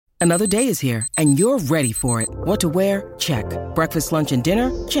Another day is here, and you're ready for it. What to wear? Check. Breakfast, lunch, and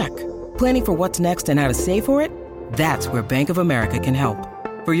dinner? Check. Planning for what's next and how to save for it? That's where Bank of America can help.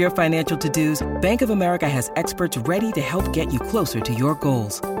 For your financial to-dos, Bank of America has experts ready to help get you closer to your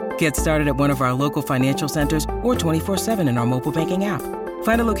goals. Get started at one of our local financial centers or 24/7 in our mobile banking app.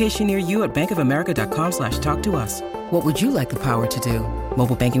 Find a location near you at bankofamerica.com/talktous. What would you like the power to do?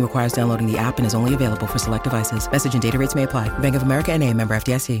 Mobile banking requires downloading the app and is only available for select devices. Message and data rates may apply. Bank of America N.A., member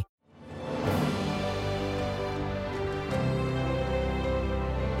FDIC.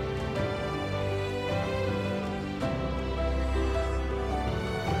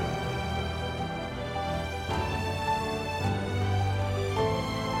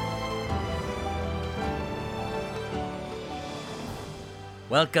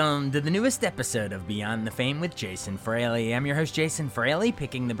 Welcome to the newest episode of Beyond the Fame with Jason Fraley. I'm your host, Jason Fraley,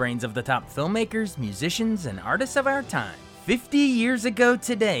 picking the brains of the top filmmakers, musicians, and artists of our time. 50 years ago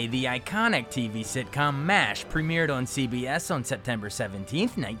today, the iconic TV sitcom MASH premiered on CBS on September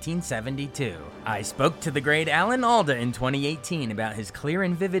 17th, 1972. I spoke to the great Alan Alda in 2018 about his Clear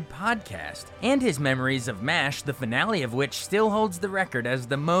and Vivid podcast and his memories of MASH, the finale of which still holds the record as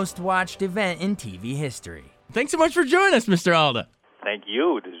the most watched event in TV history. Thanks so much for joining us, Mr. Alda. Thank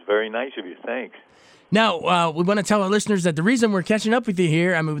you. It is very nice of you. Thanks. Now, we want to tell our listeners that the reason we're catching up with you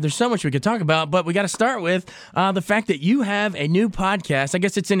here, I mean, there's so much we could talk about, but we got to start with the fact that you have a new podcast. I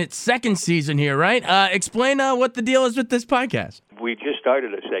guess it's in its second season here, right? Explain what the deal is with this podcast. We just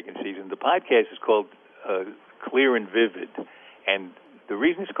started a second season. The podcast is called Clear and Vivid, and the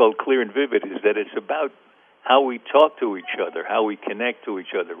reason it's called Clear and Vivid is that it's about how we talk to each other, how we connect to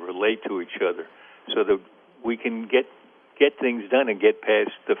each other, relate to each other, so that we can get things done and get past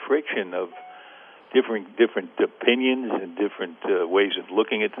the friction of different opinions and different ways of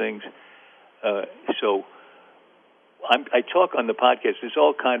looking at things. So I talk on the podcast. It's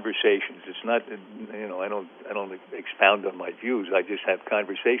all conversations. It's not, I don't expound on my views. I just have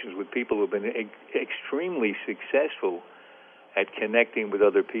conversations with people who've been extremely successful at connecting with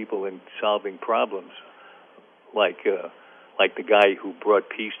other people and solving problems, like the guy who brought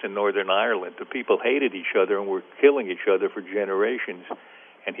peace to Northern Ireland. The people hated each other and were killing each other for generations,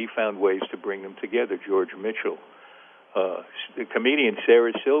 and he found ways to bring them together, George Mitchell. The comedian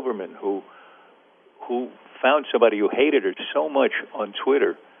Sarah Silverman, who found somebody who hated her so much on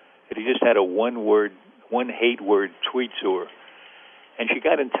Twitter that he just had a one hate word tweet to her. And she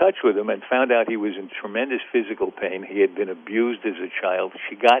got in touch with him and found out he was in tremendous physical pain. He had been abused as a child.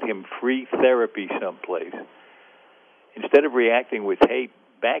 She got him free therapy someplace. Instead of reacting with hate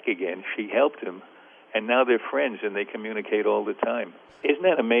back again, she helped him, and now they're friends and they communicate all the time. Isn't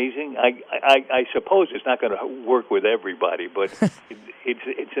that amazing? I suppose it's not going to work with everybody, but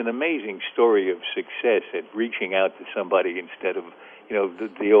it's an amazing story of success at reaching out to somebody instead of,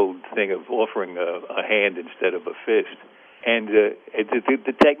 the old thing of offering a hand instead of a fist. And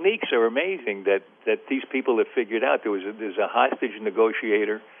the techniques are amazing that these people have figured out. There's a hostage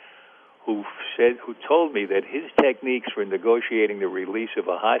negotiator who told me that his techniques for negotiating the release of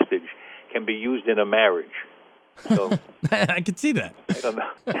a hostage can be used in a marriage. So I could see that. I don't know.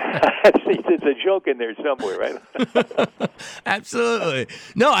 It's a joke in there somewhere, right? Absolutely.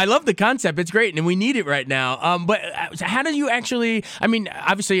 No, I love the concept. It's great, and we need it right now. But how do you actually, I mean,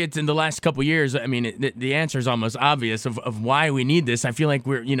 obviously it's in the last couple of years. I mean, the answer is almost obvious of why we need this. I feel like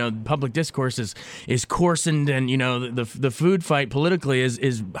public discourse is coarsened, and, the food fight politically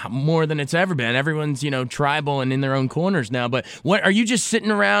is more than it's ever been. Everyone's, tribal and in their own corners now. But what, are you just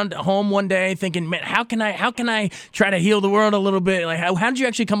sitting around home one day thinking, man, how can I try to heal the world a little bit? Like, how did you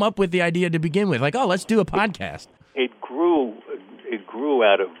actually come up with the idea to begin with? Like, let's do a podcast. It grew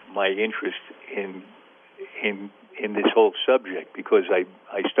out of my interest in this whole subject, because I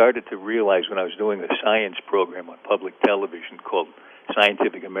started to realize when I was doing a science program on public television called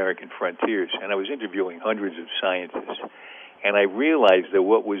Scientific American Frontiers, and I was interviewing hundreds of scientists, and I realized that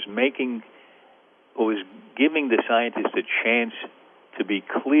what was giving the scientist a chance to be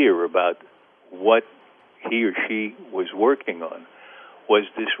clear about what he or she was working on was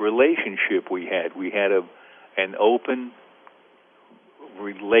this relationship we had. We had an open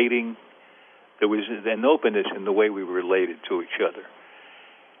relating. There was an openness in the way we related to each other.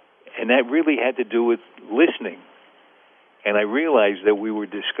 And that really had to do with listening. And I realized that we were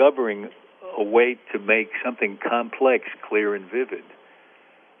discovering a way to make something complex clear and vivid.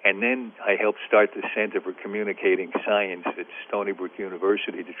 And then I helped start the Center for Communicating Science at Stony Brook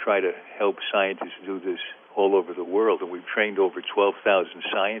University to try to help scientists do this all over the world. And we've trained over 12,000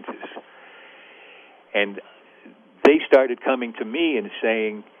 scientists. And they started coming to me and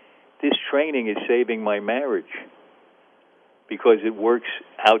saying, this training is saving my marriage. because it works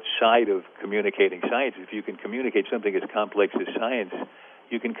outside of communicating science. If you can communicate something as complex as science,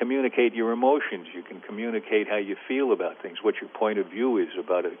 you can communicate your emotions. You can communicate how you feel about things, what your point of view is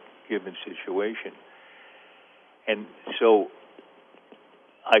about a given situation. And so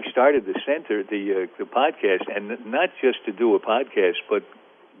I started the center, the podcast, and not just to do a podcast, but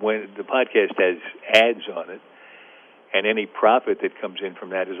when the podcast has ads on it, and any profit that comes in from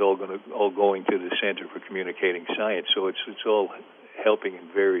that is all going to the Center for Communicating Science. So it's all helping in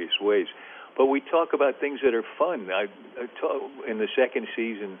various ways. But we talk about things that are fun. In the second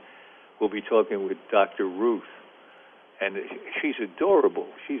season, we'll be talking with Dr. Ruth, and she's adorable.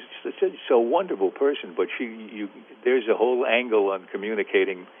 She's such a wonderful person. But there's a whole angle on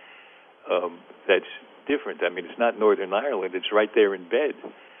communicating that's different. I mean, it's not Northern Ireland; it's right there in bed.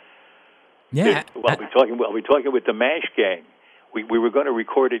 Yeah. I'll be talking with the MASH gang. We were going to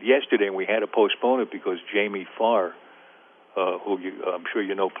record it yesterday, and we had to postpone it because Jamie Farr, who I'm sure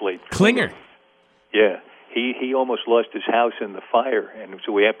you know, played Klinger. Yeah, he almost lost his house in the fire, and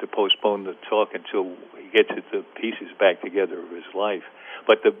so we have to postpone the talk until he gets the pieces back together of his life.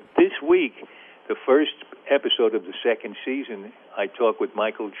 But this week, the first episode of the second season, I talk with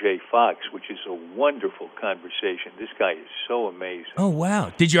Michael J. Fox, which is a wonderful conversation. This guy is so amazing. Oh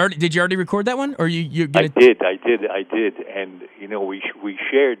wow! Did you already record that one, or you? I did, and we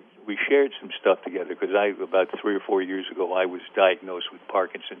shared some stuff together because about 3 or 4 years ago I was diagnosed with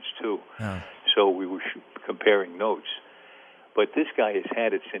Parkinson's too. Oh. So we were comparing notes. But this guy has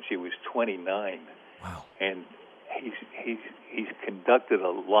had it since he was 29. Wow! And he's conducted a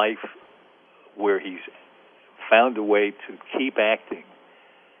life where he's found a way to keep acting,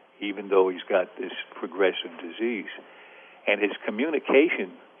 even though he's got this progressive disease. And his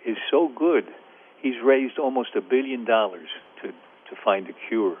communication is so good, he's raised almost $1 billion to find a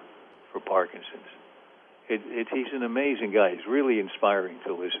cure for Parkinson's. He's an amazing guy. He's really inspiring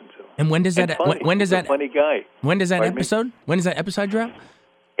to listen to. And when does that? When does that? Funny guy. When does that episode? When does that episode drop?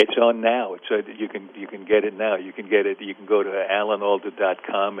 It's on now. You can get it now. You can get it. You can go to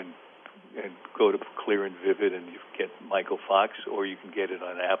alanalda.com and go to Clear and Vivid, and you get Michael Fox, or you can get it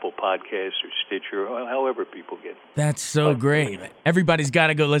on Apple Podcasts or Stitcher, or however people get it. That's so great. Everybody's got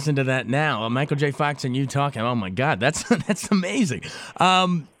to go listen to that now. Michael J. Fox and you talking. Oh my God, that's amazing.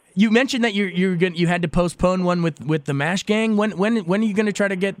 You mentioned that you had to postpone one with the MASH gang. When are you going to try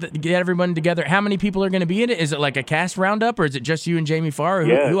to get everyone together? How many people are going to be in it? Is it like a cast roundup, or is it just you and Jamie Farr?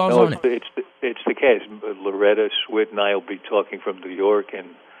 Who else on it? It's the cast. Loretta Swit and I will be talking from New York, and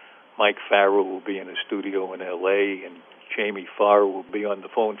Mike Farrell will be in a studio in L.A., and Jamie Farr will be on the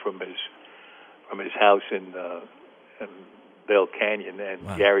phone from his house in Bell Canyon, and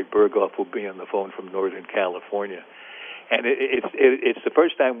wow. Gary Berghoff will be on the phone from Northern California. And it's the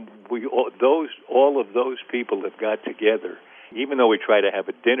first time all of those people have got together. Even though we try to have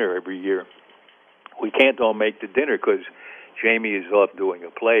a dinner every year, we can't all make the dinner because Jamie is off doing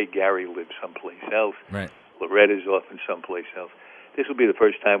a play, Gary lives someplace else, right. Loretta's off in someplace else. This will be the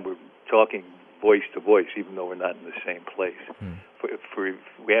first time we're talking voice to voice, even though we're not in the same place.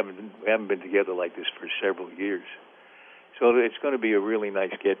 We haven't been together like this for several years. So it's going to be a really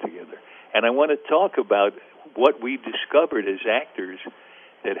nice get-together. And I want to talk about what we discovered as actors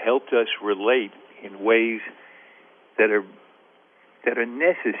that helped us relate in ways that are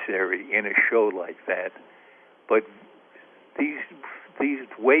necessary in a show like that. But these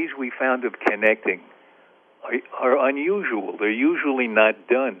ways we found of connecting are unusual. They're usually not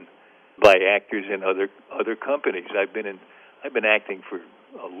done by actors in other companies. I've been acting for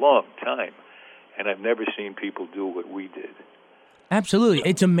a long time, and I've never seen people do what we did. Absolutely.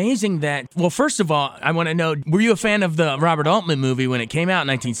 It's amazing that, well, first of all, I want to know, were you a fan of the Robert Altman movie when it came out in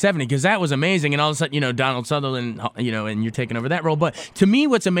 1970? Because that was amazing, and all of a sudden, Donald Sutherland, and you're taking over that role. But to me,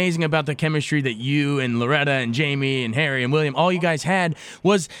 what's amazing about the chemistry that you and Loretta and Jamie and Harry and William, all you guys had,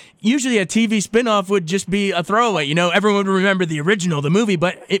 was usually a TV spinoff would just be a throwaway. Everyone would remember the original, the movie,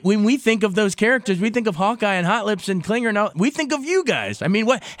 but when we think of those characters, we think of Hawkeye and Hot Lips and Klinger, and we think of you guys. I mean,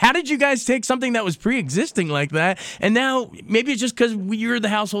 how did you guys take something that was pre-existing like that, and now maybe it's just because you're the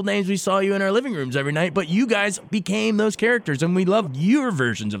household names, we saw you in our living rooms every night, but you guys became those characters, and we loved your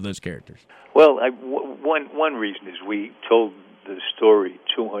versions of those characters. Well, one reason is we told the story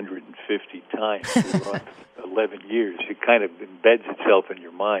 250 times throughout 11 years. It kind of embeds itself in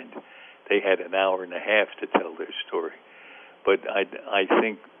your mind. They had an hour and a half to tell their story. But I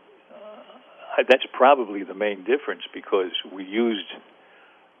think that's probably the main difference, because we used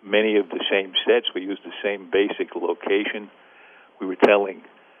many of the same sets. We used the same basic location. We were telling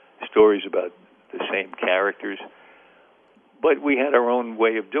stories about the same characters, but we had our own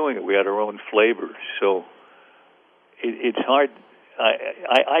way of doing it. We had our own flavor. So it's hard.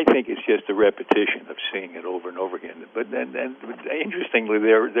 I think it's just a repetition of seeing it over and over again. But then, interestingly,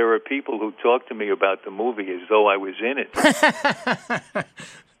 there are people who talk to me about the movie as though I was in it.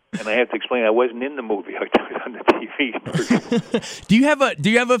 And I have to explain, I wasn't in the movie. I was on the TV version. Do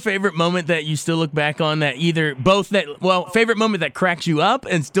you have a favorite moment that you still look back on that favorite moment that cracks you up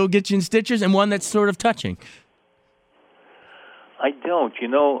and still gets you in stitches, and one that's sort of touching? I don't. You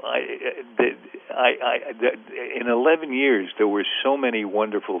know, in 11 years, there were so many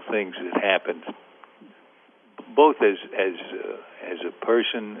wonderful things that happened, both as a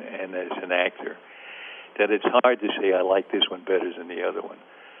person and as an actor, that it's hard to say I like this one better than the other one.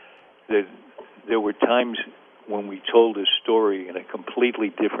 There were times when we told a story in a completely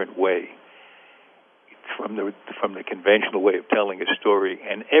different way from the conventional way of telling a story,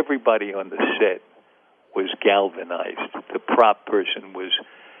 and everybody on the set was galvanized. The prop person was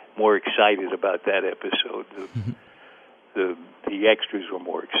more excited about that episode. The extras were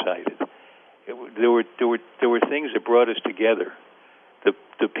more excited. There were things that brought us together.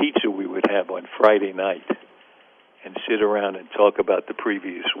 The pizza we would have on Friday night, and sit around and talk about the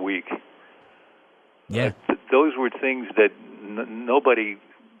previous week. Yeah, those were things that nobody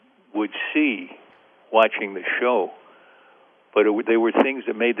would see watching the show, but they were things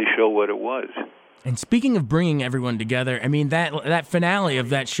that made the show what it was. And speaking of bringing everyone together, I mean, that finale of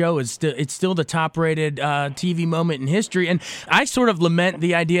that show is still the top-rated TV moment in history. And I sort of lament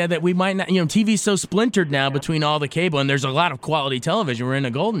the idea that we might not, TV's so splintered now between all the cable, and there's a lot of quality television. We're in a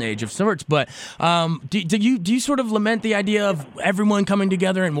golden age of sorts. But do you sort of lament the idea of everyone coming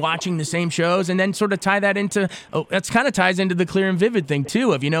together and watching the same shows, and then sort of tie that into, that's kind of ties into the Clear and Vivid thing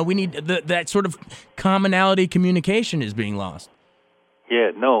too, of, we need that sort of commonality communication is being lost.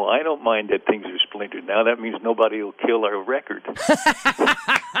 Yeah, no, I don't mind that things are splintered now. That means nobody will kill our record.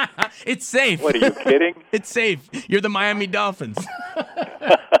 It's safe. What, are you kidding? It's safe. You're the Miami Dolphins.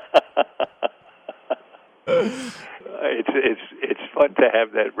 It's fun to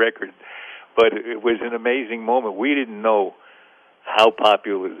have that record, but it was an amazing moment. We didn't know how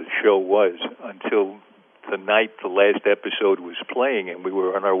popular the show was until the night the last episode was playing, and we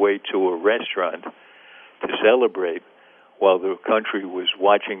were on our way to a restaurant to celebrate while the country was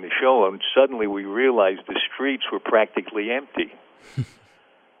watching the show, and suddenly we realized the streets were practically empty.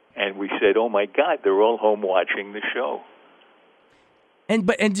 And we said, "Oh my God, they're all home watching the show."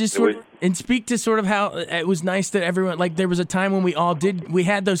 And speak to sort of how it was nice that everyone, like, there was a time when we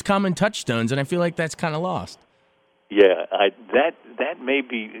had those common touchstones, and I feel like that's kind of lost. Yeah, that may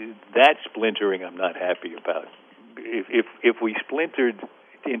be that splintering I'm not happy about. If we splintered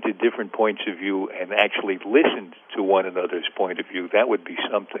into different points of view and actually listened to one another's point of view, that would be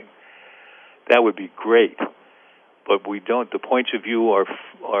something. That would be great. But we don't. The points of view are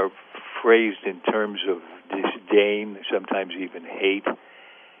phrased in terms of disdain, sometimes even hate,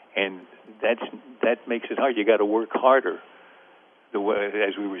 and that makes it hard. You got to work harder.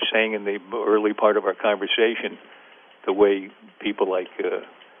 As we were saying in the early part of our conversation, the way people like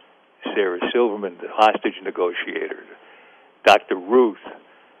Sarah Silverman, the hostage negotiator, Dr. Ruth,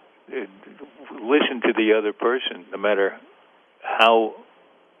 listen to the other person, no matter how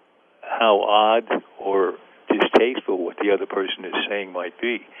odd or distasteful what the other person is saying might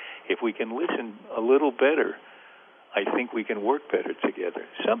be. If we can listen a little better, I think we can work better together.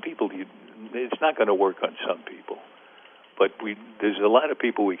 Some people, it's not going to work on some people, but there's a lot of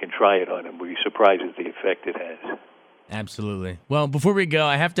people we can try it on, and we'll be surprised at the effect it has. Absolutely. Well, before we go,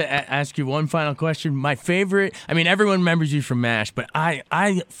 I have to ask you one final question. My favorite, I mean, everyone remembers you from MASH, but I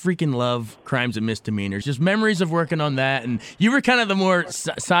freaking love Crimes and Misdemeanors. Just memories of working on that. And you were kind of the more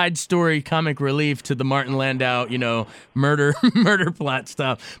side story comic relief to the Martin Landau, murder plot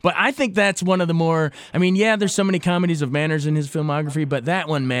stuff. But I think that's one of the more, I mean, yeah, there's so many comedies of manners in his filmography, but that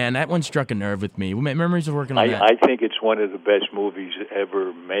one struck a nerve with me. Memories of working on that. I think it's one of the best movies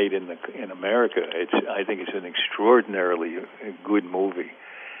ever made in America. I think it's an extraordinarily good movie.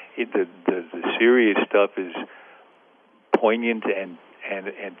 The serious stuff is poignant and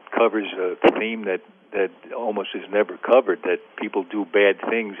covers a theme that almost is never covered, that people do bad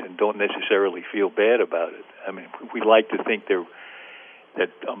things and don't necessarily feel bad about it. I mean, we like to think that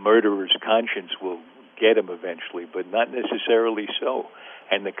a murderer's conscience will get him eventually, but not necessarily so.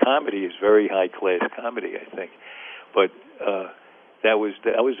 And the comedy is very high-class comedy, I think. But that was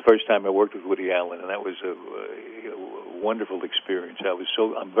the first time I worked with Woody Allen, and that was a wonderful experience.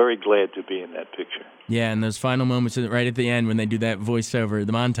 I'm very glad to be in that picture. Yeah, and those final moments right at the end when they do that voiceover,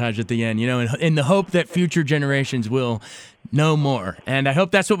 the montage at the end, in the hope that future generations will know more. And I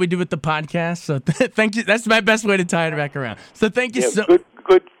hope that's what we do with the podcast. So thank you. That's my best way to tie it back around. So thank you so much.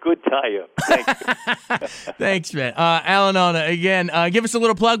 Good tie-up. Thank you. Thanks, man. Alan Alda, again, give us a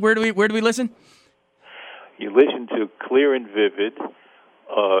little plug. Where do we listen? You listen to Clear and Vivid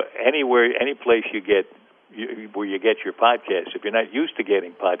anywhere, any place where you get your podcasts. If you're not used to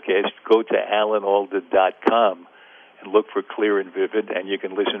getting podcasts, go to alanalda.com and look for Clear and Vivid, and you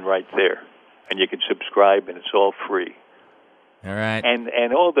can listen right there. And you can subscribe, and it's all free. All right. And any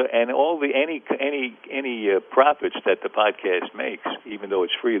profits that the podcast makes, even though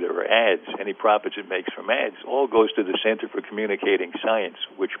it's free, there are ads. Any profits it makes from ads all goes to the Center for Communicating Science,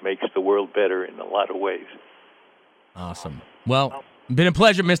 which makes the world better in a lot of ways. Awesome. Well, been a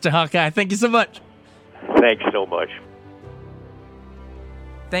pleasure, Mr. Hawkeye. Thank you so much. Thanks so much.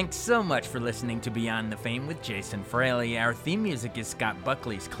 Thanks so much for listening to Beyond the Fame with Jason Fraley. Our theme music is Scott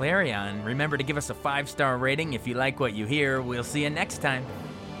Buckley's Clarion. Remember to give us a 5-star rating if you like what you hear. We'll see you next time.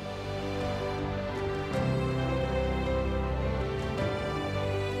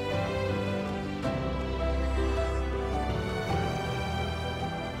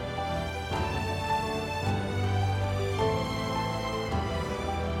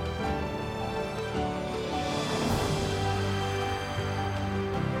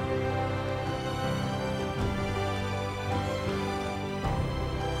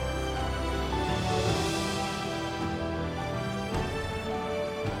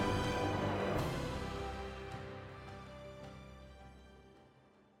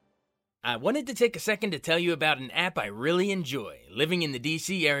 I wanted to take a second to tell you about an app I really enjoy. Living in the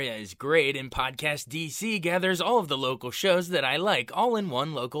DC area is great, and Podcast DC gathers all of the local shows that I like all in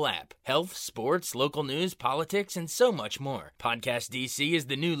one local app. Health, sports, local news, politics, and so much more. Podcast DC is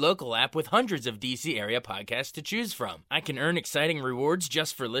the new local app with hundreds of DC area podcasts to choose from. I can earn exciting rewards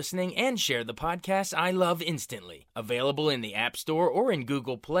just for listening and share the podcasts I love instantly. Available in the App Store or in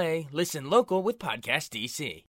Google Play, listen local with Podcast DC.